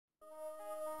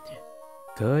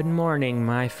Good morning,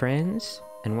 my friends,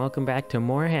 and welcome back to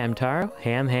more Hamtaro,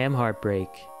 Heartbreak.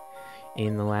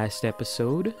 In the last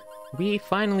episode, we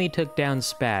finally took down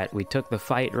Spat. We took the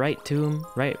fight right to him,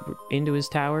 right into his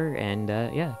tower, and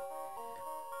yeah.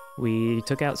 We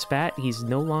took out Spat. He's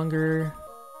no longer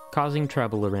causing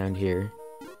trouble around here.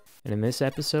 And in this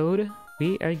episode,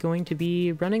 we are going to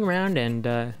be running around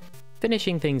and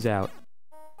finishing things out.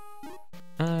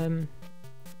 You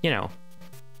know,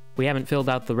 we haven't filled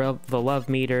out the love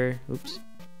meter. Oops.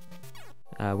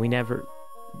 We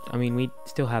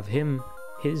still have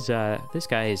this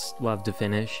guy's love to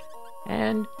finish.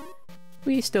 And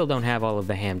we still don't have all of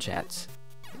the ham chats.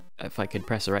 If I could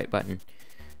press the right button.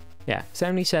 Yeah,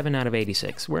 77 out of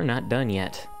 86. We're not done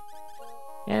yet.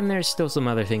 And there's still some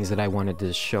other things that I wanted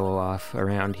to show off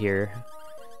around here.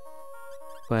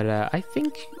 But I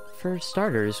think, for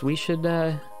starters, we should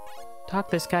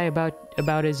talk this guy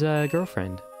about his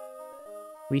girlfriend.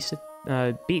 We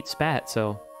beat Spat,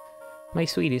 so my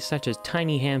sweetie's such a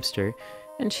tiny hamster,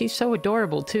 and she's so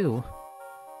adorable too.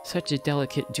 Such a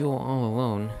delicate jewel all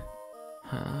alone.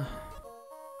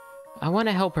 I want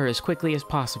to help her as quickly as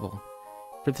possible.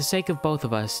 For the sake of both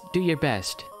of us, do your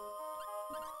best.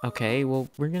 Okay, well,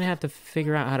 we're gonna have to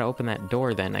figure out how to open that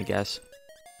door then, I guess.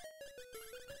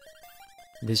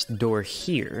 This door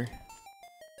here.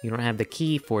 You don't have the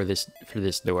key for this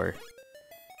door.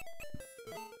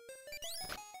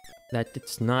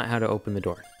 That's not how to open the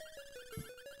door.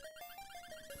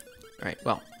 Alright,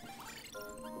 well.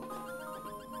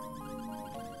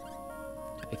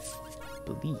 I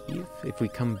believe if we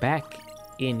come back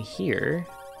in here...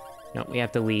 No, we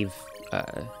have to leave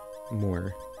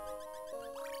more.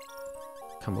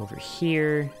 Come over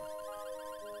here.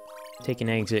 Take an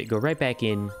exit, go right back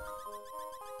in.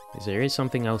 Because there is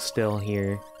something else still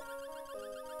here.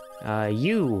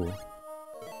 You!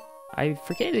 I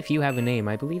forget if you have a name,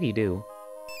 I believe you do.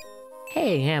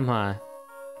 Hey, Hamha.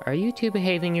 Are you two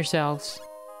behaving yourselves?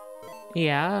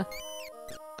 Yeah.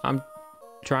 I'm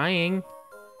trying.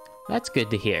 That's good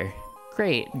to hear.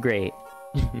 Great.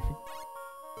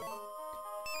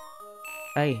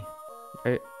 Hey.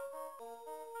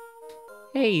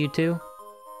 Hey, you two.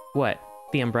 What?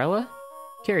 The umbrella?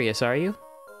 Curious, are you?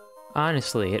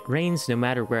 Honestly, it rains no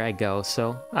matter where I go,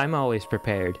 so I'm always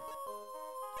prepared.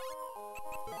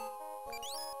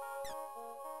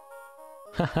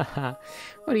 Hahaha,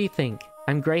 what do you think?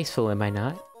 I'm graceful, am I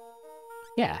not?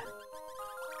 Yeah.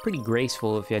 Pretty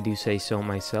graceful if I do say so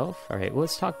myself. Alright, well,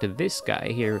 let's talk to this guy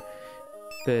here.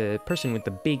 The person with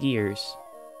the big ears.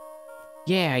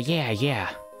 Yeah.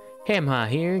 Hamha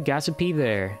here, gossipy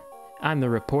there. I'm the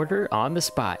reporter on the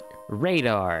spot.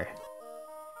 Radar.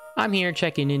 I'm here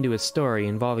checking into a story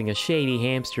involving a shady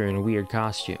hamster in a weird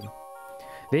costume.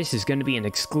 This is going to be an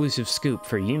exclusive scoop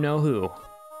for you-know-who.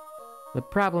 The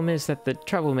problem is that the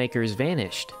troublemaker has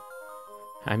vanished.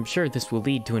 I'm sure this will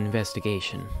lead to an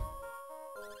investigation.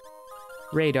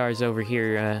 Radar's over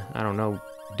here, I don't know,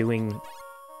 doing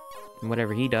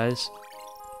whatever he does.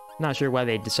 Not sure why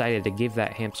they decided to give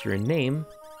that hamster a name,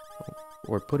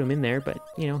 or put him in there, but,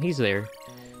 you know, he's there.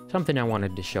 Something I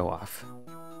wanted to show off.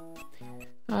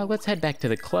 Let's head back to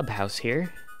the clubhouse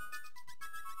here.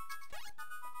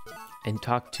 And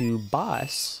talk to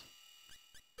Boss.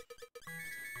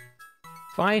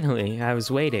 Finally, I was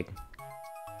waiting.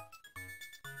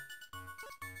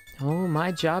 Oh, my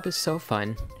job is so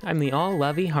fun. I'm the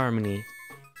all-lovey Harmony.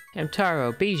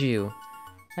 Hamtaro, Bijou.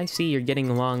 I see you're getting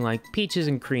along like peaches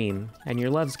and cream, and your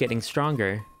love's getting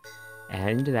stronger.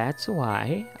 And that's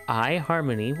why I,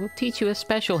 Harmony, will teach you a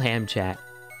special ham chat.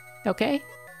 Okay?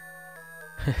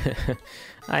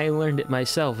 I learned it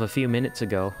myself a few minutes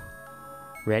ago.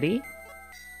 Ready?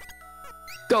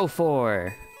 Go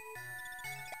for!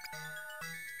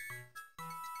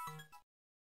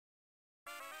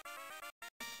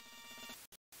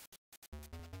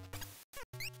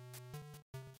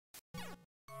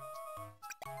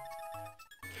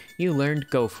 You learned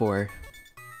go for.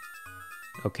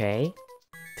 Okay.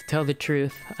 To tell the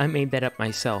truth, I made that up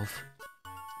myself.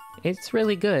 It's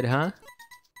really good, huh?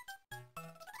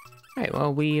 Alright,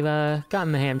 well, we've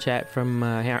gotten the ham chat from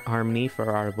Harmony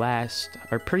for our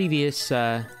previous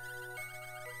love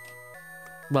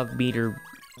meter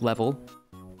level.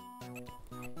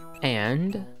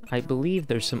 And I believe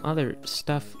there's some other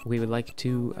stuff we would like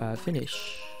to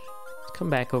finish. Let's come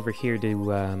back over here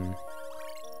to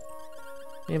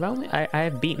I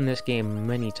have beaten this game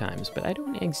many times, but I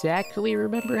don't exactly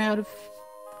remember how to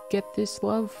get this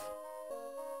love.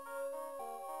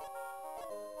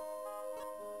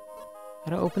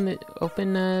 How to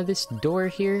open this door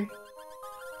here?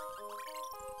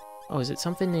 Oh, is it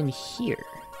something in here?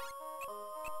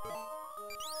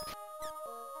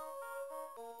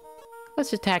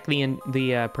 Let's attack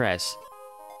the press.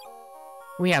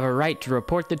 We have a right to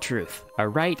report the truth. A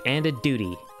right and a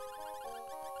duty.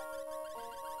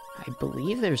 I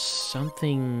believe there's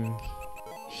something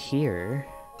here.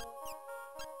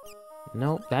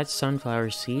 Nope, that's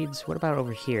sunflower seeds. What about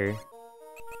over here?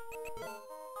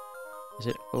 Is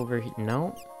it over here?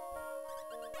 No.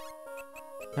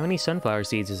 How many sunflower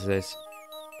seeds is this?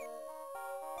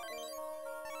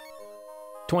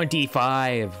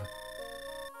 25!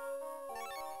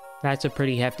 That's a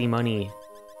pretty hefty money.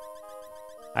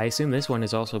 I assume this one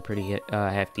is also pretty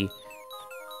hefty.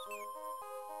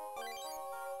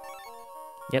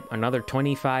 Yep, another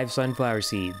 25 sunflower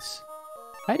seeds.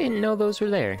 I didn't know those were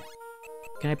there.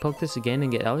 Can I poke this again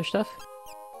and get other stuff?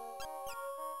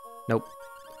 Nope.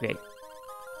 Okay.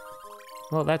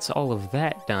 Well, that's all of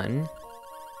that done.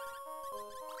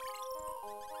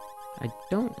 I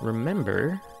don't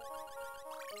remember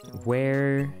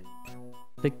where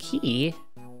the key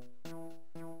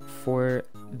for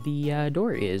the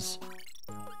door is.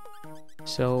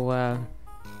 So,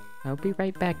 I'll be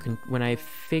right back when I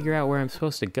figure out where I'm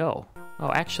supposed to go.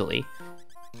 Oh, actually...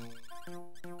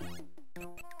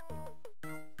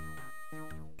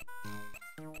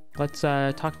 let's,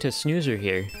 talk to Snoozer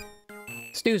here.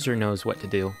 Snoozer knows what to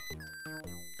do.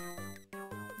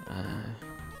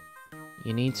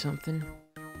 You need something?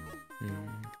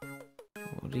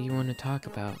 What do you want to talk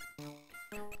about?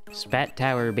 Spat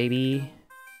Tower, baby!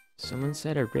 Someone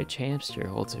said a rich hamster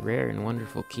holds a rare and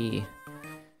wonderful key.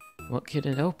 What could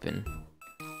it open?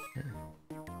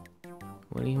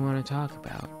 What do you want to talk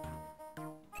about?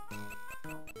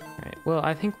 Alright, well,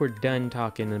 I think we're done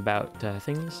talking about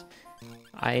things.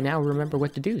 I now remember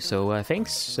what to do, so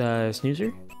thanks,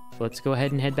 Snoozer. Let's go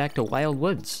ahead and head back to Wild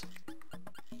Woods.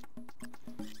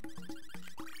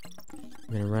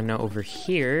 I'm gonna run over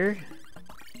here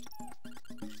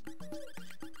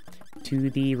to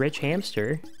the rich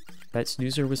hamster that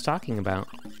Snoozer was talking about.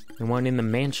 The one in the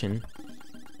mansion.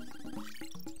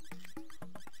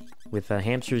 With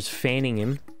hamsters fanning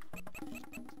him.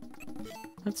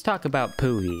 Let's talk about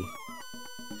Pooey.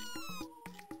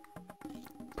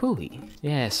 Pooey?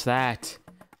 Yes, that.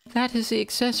 That is the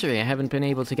accessory I haven't been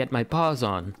able to get my paws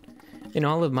on. In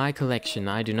all of my collection,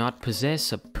 I do not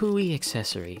possess a Pooey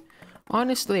accessory.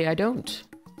 Honestly, I don't.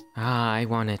 Ah, I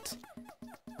want it.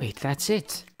 Wait, that's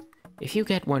it. If you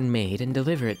get one made and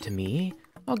deliver it to me,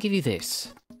 I'll give you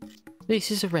this.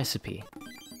 This is a recipe.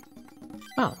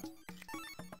 Oh.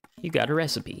 You got a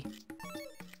recipe.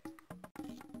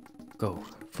 Go.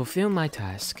 Fulfill my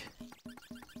task.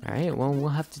 Alright, well, we'll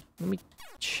have to... let me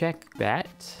check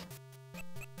that.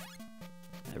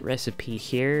 A recipe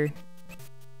here.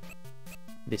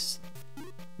 This...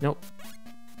 nope.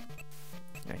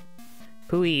 Alright.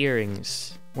 Pooey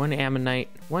earrings. 1 ammonite,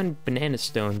 1 banana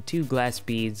stone, 2 glass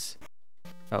beads.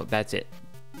 Oh, that's it.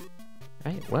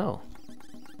 Alright, well.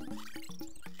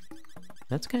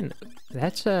 That's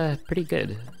pretty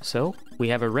good. So, we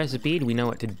have a recipe, we know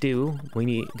what to do.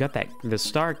 Got the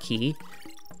star key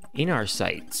in our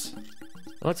sights.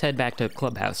 Let's head back to the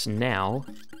clubhouse now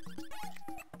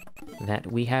that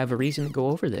we have a reason to go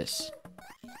over this.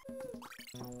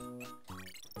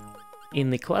 In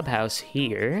the clubhouse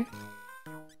here,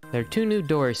 there are 2 new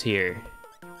doors here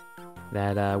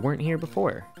that weren't here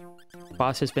before.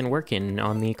 Boss has been working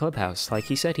on the clubhouse like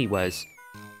he said he was.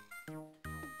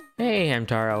 Hey,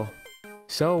 Hamtaro.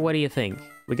 So, what do you think?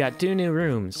 We got 2 new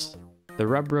rooms. The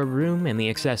Rub Rub room and the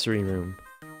accessory room.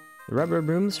 The Rub Rub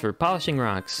room's for polishing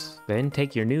rocks. Then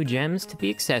take your new gems to the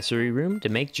accessory room to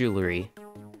make jewelry.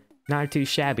 Not too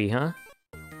shabby, huh?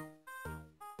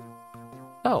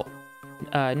 Oh.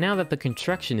 Now that the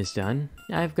construction is done,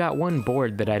 I've got 1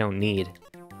 board that I don't need.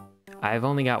 I've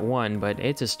only got 1, but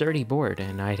it's a sturdy board,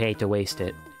 and I'd hate to waste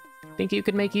it. Think you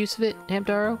could make use of it,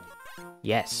 Hamtaro?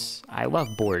 Yes, I love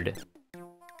board.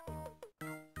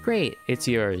 Great, it's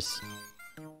yours.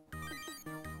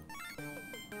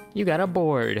 You got a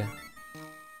board.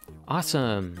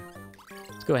 Awesome.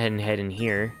 Let's go ahead and head in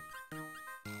here.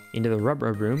 Into the Rub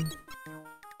Rub room.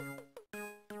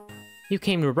 You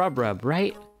came to Rub Rub,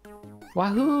 right?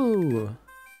 Wahoo!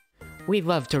 We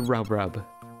love to Rub Rub.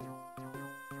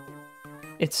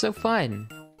 It's so fun.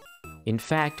 In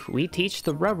fact, we teach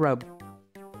the Rub Rub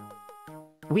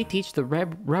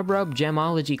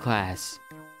Gemology class.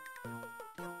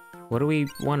 What do we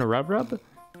want to Rub Rub?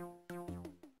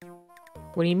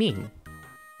 What do you mean?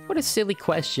 What a silly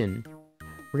question.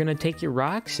 We're gonna take your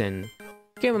rocks and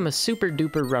give them a super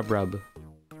duper Rub Rub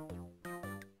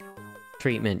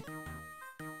treatment.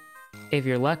 If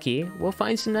you're lucky, we'll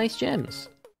find some nice gems.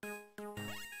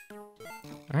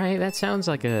 Alright, that sounds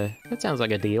like a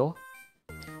deal.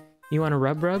 You want a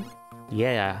Rub Rub?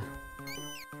 Yeah.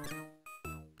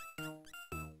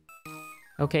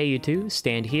 Okay, you two,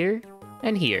 stand here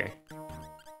and here.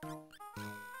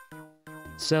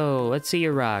 So, let's see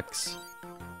your rocks.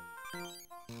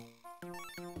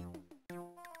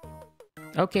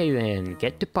 Okay then,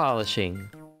 get to polishing.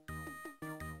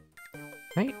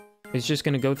 Right? It's just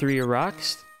gonna go through your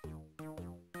rocks.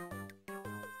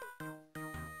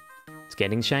 It's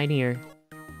getting shinier.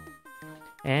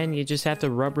 And you just have to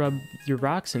rub your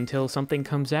rocks until something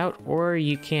comes out, or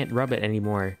you can't rub it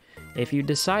anymore. If you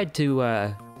decide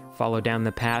to follow down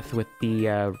the path with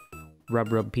the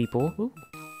rub people. Ooh,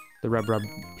 the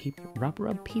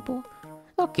rub people?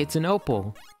 Look, it's an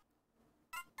opal.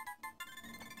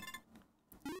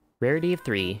 Rarity of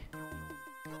 3.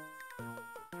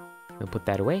 I'll put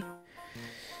that away.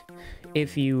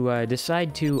 If you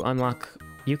decide to unlock,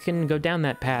 you can go down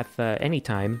that path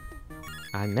anytime.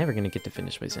 I'm never gonna get to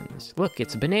finish my sentence. Look,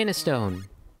 it's a banana stone.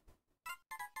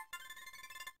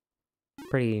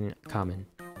 Pretty common.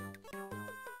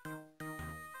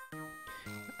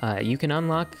 You can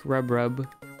unlock rub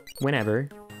whenever.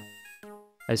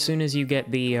 As soon as you get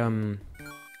the,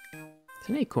 it's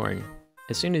an acorn.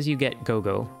 As soon as you get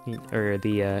Go-Go, or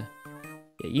the,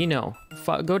 you know,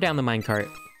 go down the minecart,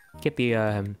 get the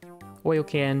oil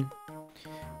can,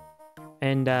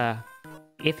 and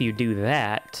if you do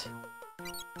that,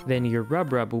 then your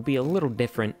rub will be a little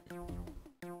different.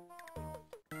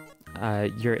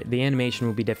 The animation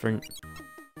will be different,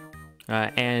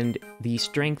 and the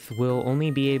strength will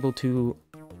only be able to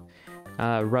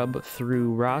rub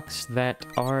through rocks that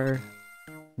are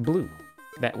blue,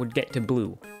 that would get to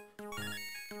blue.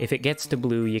 If it gets to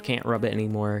blue, you can't rub it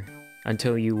anymore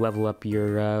until you level up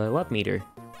your love meter,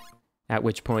 at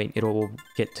which point it'll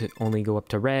get to only go up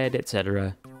to red,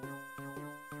 etc.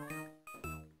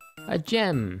 A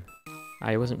gem!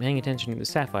 I wasn't paying attention to the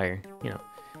sapphire, you know.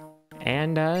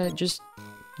 And just,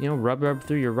 you know, rub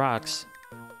through your rocks.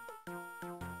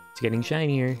 It's getting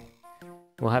shinier.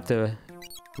 We'll have to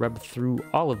rub through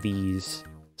all of these.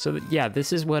 So yeah,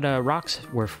 this is what rocks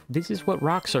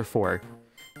are for,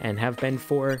 and have been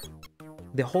for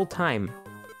the whole time.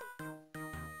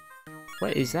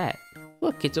 What is that?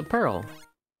 Look, it's a pearl.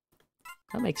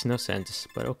 That makes no sense,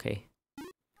 but okay.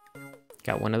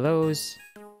 Got one of those.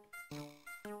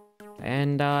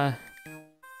 And I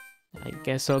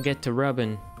guess I'll get to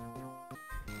rubbing.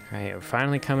 Alright, we're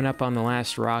finally coming up on the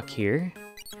last rock here.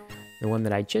 The one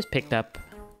that I just picked up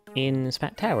in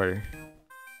Spat Tower.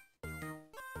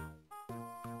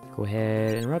 Go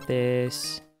ahead and rub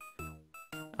this.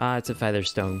 It's a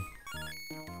featherstone.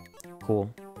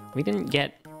 Cool. We didn't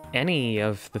get any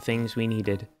of the things we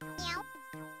needed.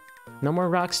 No more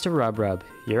rocks to rub.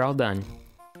 You're all done.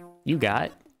 You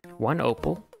got 1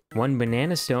 opal, 1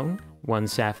 banana stone, 1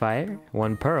 sapphire,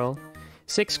 1 pearl,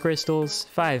 6 crystals,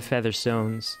 5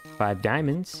 featherstones, 5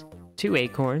 diamonds, 2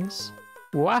 acorns.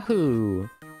 Wahoo!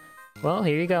 Well,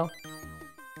 here you go.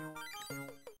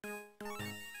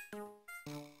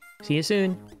 See you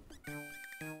soon.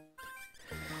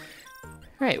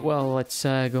 Alright, well, let's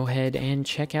go ahead and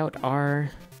check out our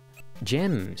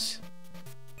gems.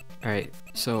 Alright,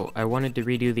 so I wanted to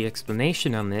redo the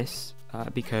explanation on this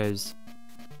because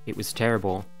it was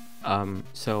terrible.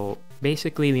 So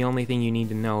basically the only thing you need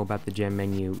to know about the gem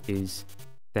menu is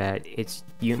that it's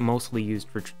mostly used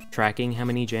for tracking how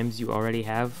many gems you already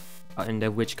have and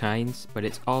of which kinds, but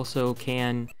it also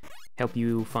can help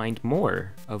you find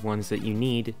more of ones that you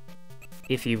need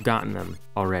if you've gotten them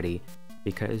already,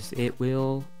 because it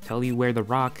will tell you where the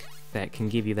rock that can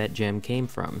give you that gem came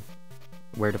from,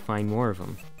 where to find more of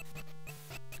them.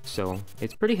 So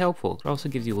it's pretty helpful. It also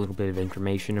gives you a little bit of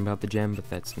information about the gem, but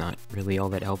that's not really all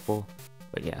that helpful.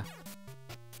 But yeah,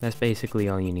 that's basically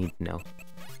all you need to know.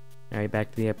 Alright,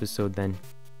 back to the episode then.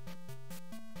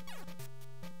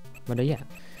 But yeah,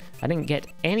 I didn't get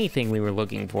anything we were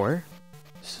looking for,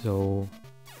 so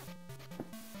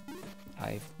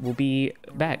I will be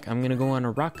back. I'm gonna go on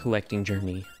a rock collecting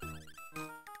journey.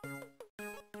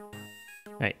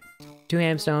 Alright, 2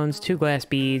 hamstones, 2 glass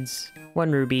beads,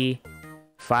 1 ruby,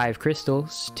 5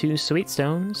 crystals, 2 sweet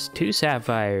stones, 2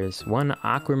 sapphires, 1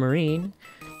 aquamarine,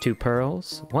 2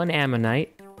 pearls, 1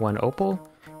 ammonite, 1 opal,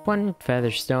 1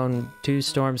 featherstone, 2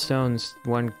 storm stones,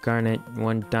 1 garnet,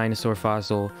 1 dinosaur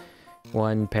fossil,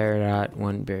 1 peridot,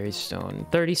 1 berry stone,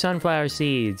 30 sunflower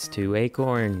seeds, 2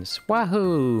 acorns.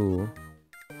 Wahoo!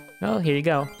 Well, here you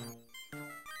go.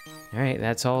 Alright,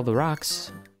 that's all the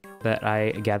rocks that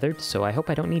I gathered, so I hope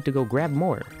I don't need to go grab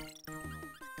more.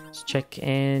 Let's check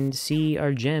and see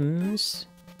our gems.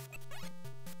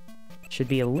 Should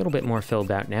be a little bit more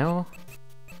filled out now.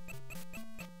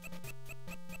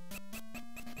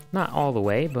 Not all the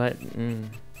way, but...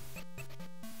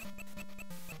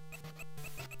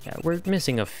 yeah, we're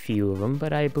missing a few of them,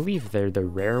 but I believe they're the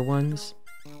rare ones.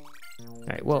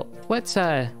 Alright, well, let's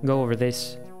go over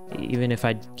this, even if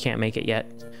I can't make it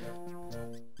yet.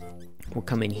 We'll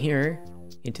come in here,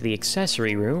 into the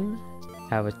accessory room,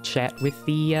 have a chat with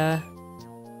the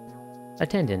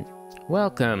attendant.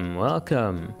 Welcome,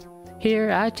 welcome.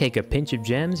 Here, I take a pinch of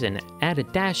gems and add a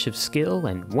dash of skill,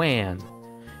 and wham!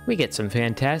 We get some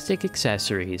fantastic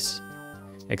accessories.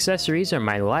 Accessories are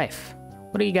my life.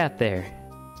 What do you got there?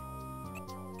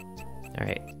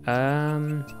 Alright,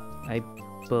 I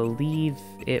believe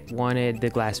it wanted the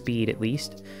glass bead at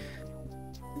least.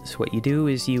 So what you do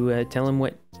is you tell him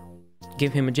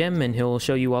give him a gem and he'll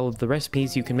show you all of the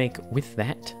recipes you can make with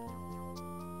that.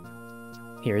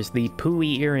 Here's the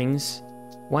Pooey earrings.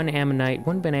 1 ammonite,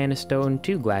 1 banana stone,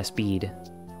 2 glass bead.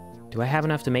 Do I have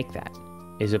enough to make that?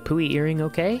 Is a Pooey earring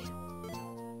okay?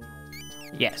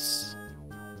 Yes.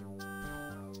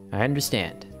 I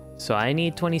understand. So I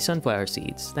need 20 sunflower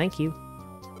seeds. Thank you.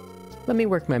 Let me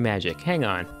work my magic. Hang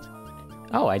on.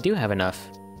 Oh, I do have enough.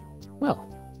 Well,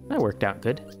 that worked out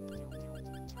good.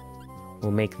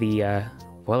 We'll make the,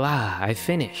 voila, I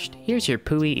finished. Here's your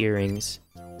Pooey earrings.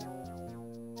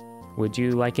 Would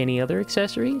you like any other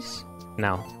accessories?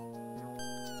 No.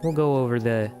 We'll go over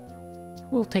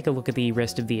we'll take a look at the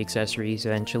rest of the accessories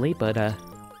eventually, but,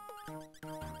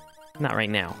 not right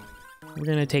now. We're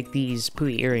gonna take these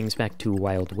Pooey earrings back to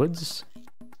Wild Woods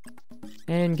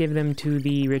and give them to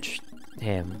the rich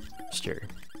hamster.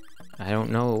 I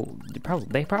don't know,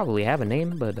 they probably have a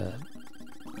name, but,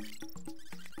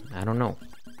 I don't know.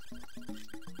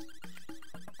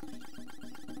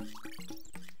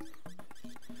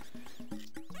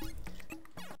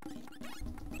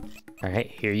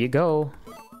 Alright, here you go.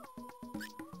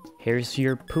 Here's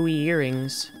your Pooey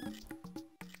earrings.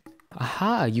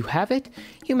 Aha, you have it?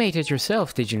 You made it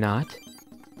yourself, did you not?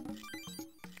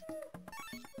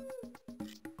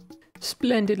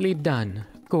 Splendidly done.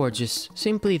 Gorgeous.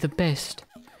 Simply the best.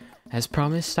 As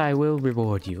promised, I will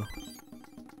reward you.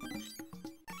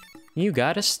 You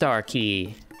got a star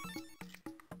key.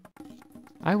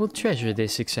 I will treasure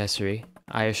this accessory,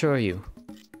 I assure you.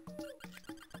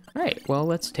 Alright, well,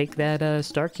 let's take that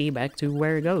star key back to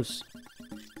where it goes.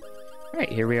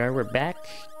 Alright, here we are. We're back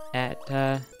at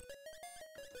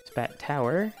Spat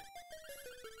Tower.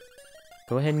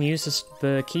 Go ahead and use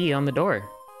the key on the door.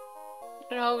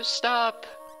 No, stop!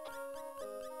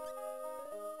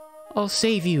 I'll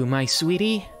save you, my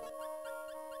sweetie.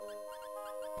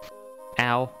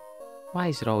 Ow. Why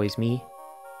is it always me?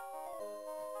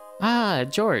 Ah,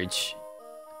 George.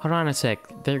 Hold on a sec.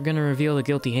 They're gonna reveal the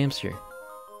guilty hamster.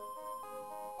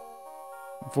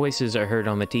 Voices are heard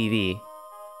on the TV.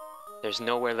 There's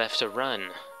nowhere left to run.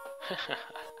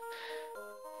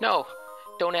 No,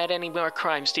 don't add any more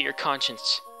crimes to your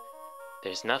conscience.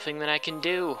 There's nothing that I can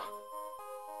do.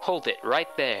 Hold it right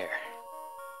there.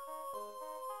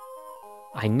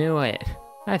 I knew it.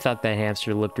 I thought that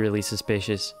hamster looked really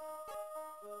suspicious.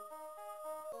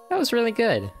 That was really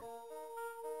good.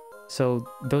 So,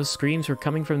 those screams were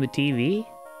coming from the TV?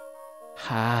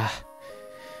 Ah,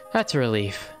 that's a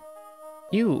relief.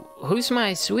 Who's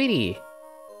my sweetie?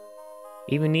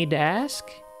 Even need to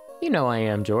ask? You know I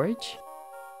am, George.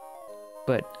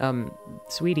 But,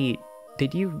 sweetie,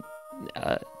 did you,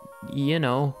 you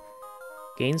know,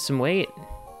 gain some weight?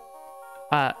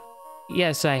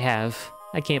 Yes, I have.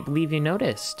 I can't believe you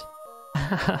noticed.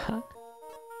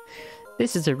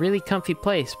 This is a really comfy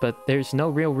place, but there's no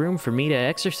real room for me to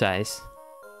exercise.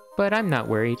 But I'm not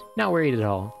worried. Not worried at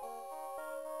all.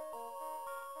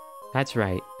 That's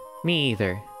right. Me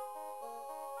either.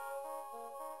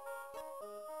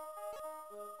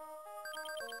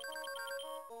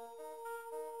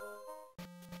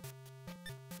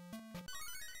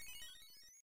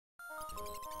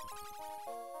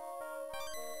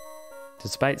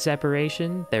 Despite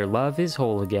separation, their love is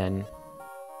whole again.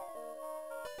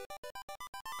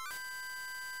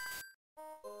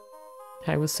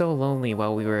 I was so lonely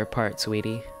while we were apart,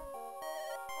 sweetie.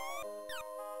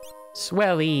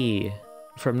 Swelly!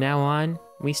 From now on,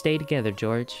 we stay together,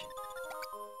 George.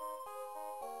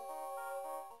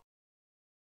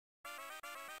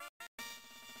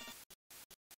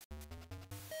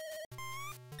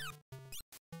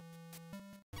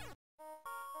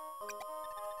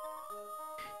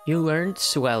 You learned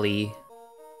Swelly.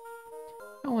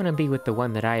 I want to be with the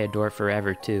one that I adore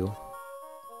forever, too.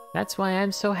 That's why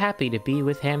I'm so happy to be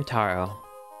with Hamtaro.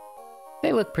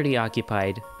 They look pretty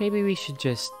occupied. Maybe we should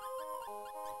just...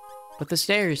 But the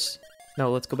stairs!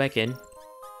 No, let's go back in.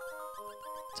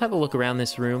 Let's have a look around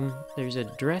this room. There's a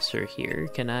dresser here.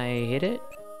 Can I hit it?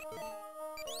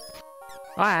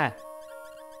 Ah!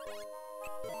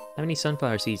 How many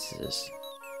sunflower seeds is this?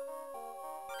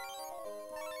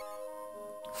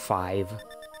 5.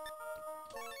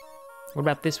 What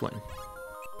about this one?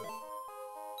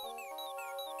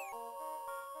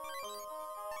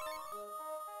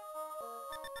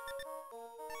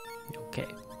 Okay.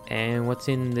 And what's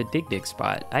in the dig dig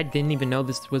spot? I didn't even know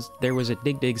there was a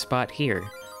dig dig spot here.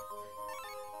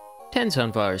 10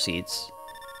 sunflower seeds.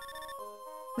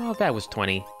 Oh, that was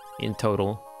 20 in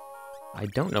total. I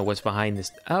don't know what's behind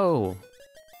this. Oh.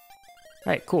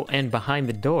 Alright, cool. And behind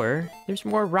the door, there's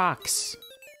more rocks.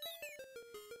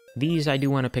 These, I do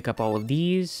want to pick up all of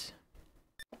these.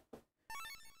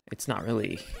 It's not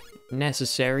really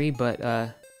necessary,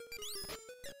 but,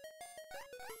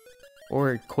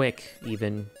 or quick,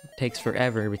 even. Takes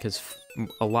forever, because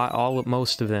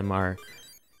most of them are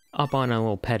up on a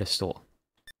little pedestal.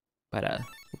 But,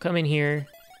 we'll come in here.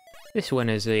 This one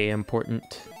is a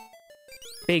important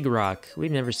big rock. We've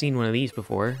never seen one of these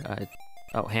before.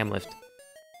 Oh, Hamlift.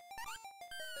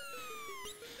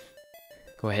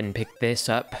 Go ahead and pick this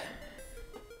up.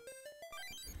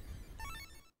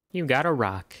 You got a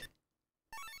rock.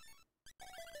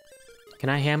 Can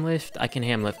I Hamlift? I can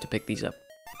Hamlift to pick these up.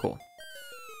 Cool.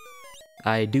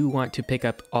 I do want to pick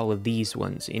up all of these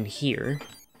ones in here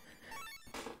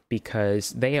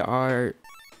because they are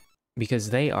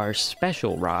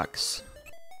special rocks.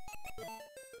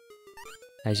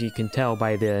 As you can tell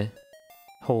by the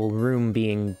whole room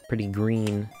being pretty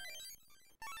green.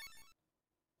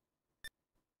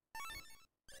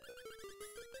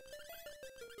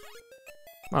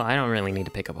 Well, I don't really need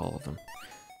to pick up all of them.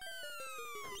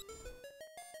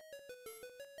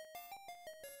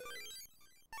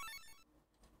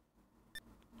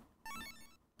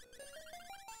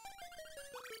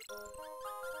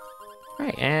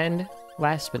 Alright, and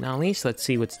last but not least, let's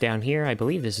see what's down here. I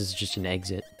believe this is just an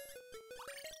exit.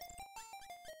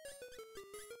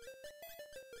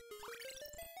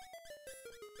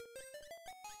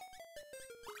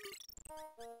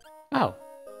 Oh,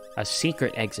 a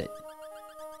secret exit.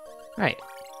 Right,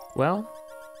 well,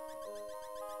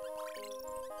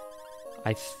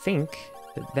 I think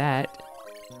that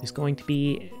is going to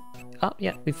be... Oh,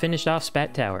 yeah, we finished off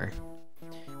Spat Tower.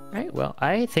 Alright, well,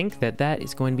 I think that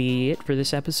is going to be it for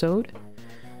this episode.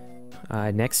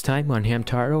 Next time on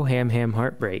Hamtaro, Ham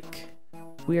Heartbreak,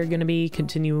 we're going to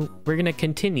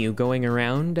continue going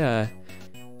around,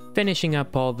 finishing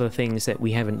up all the things that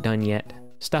we haven't done yet,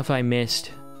 stuff I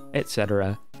missed,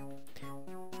 etc.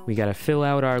 We gotta fill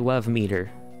out our love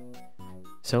meter.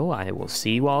 So I will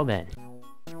see you all then.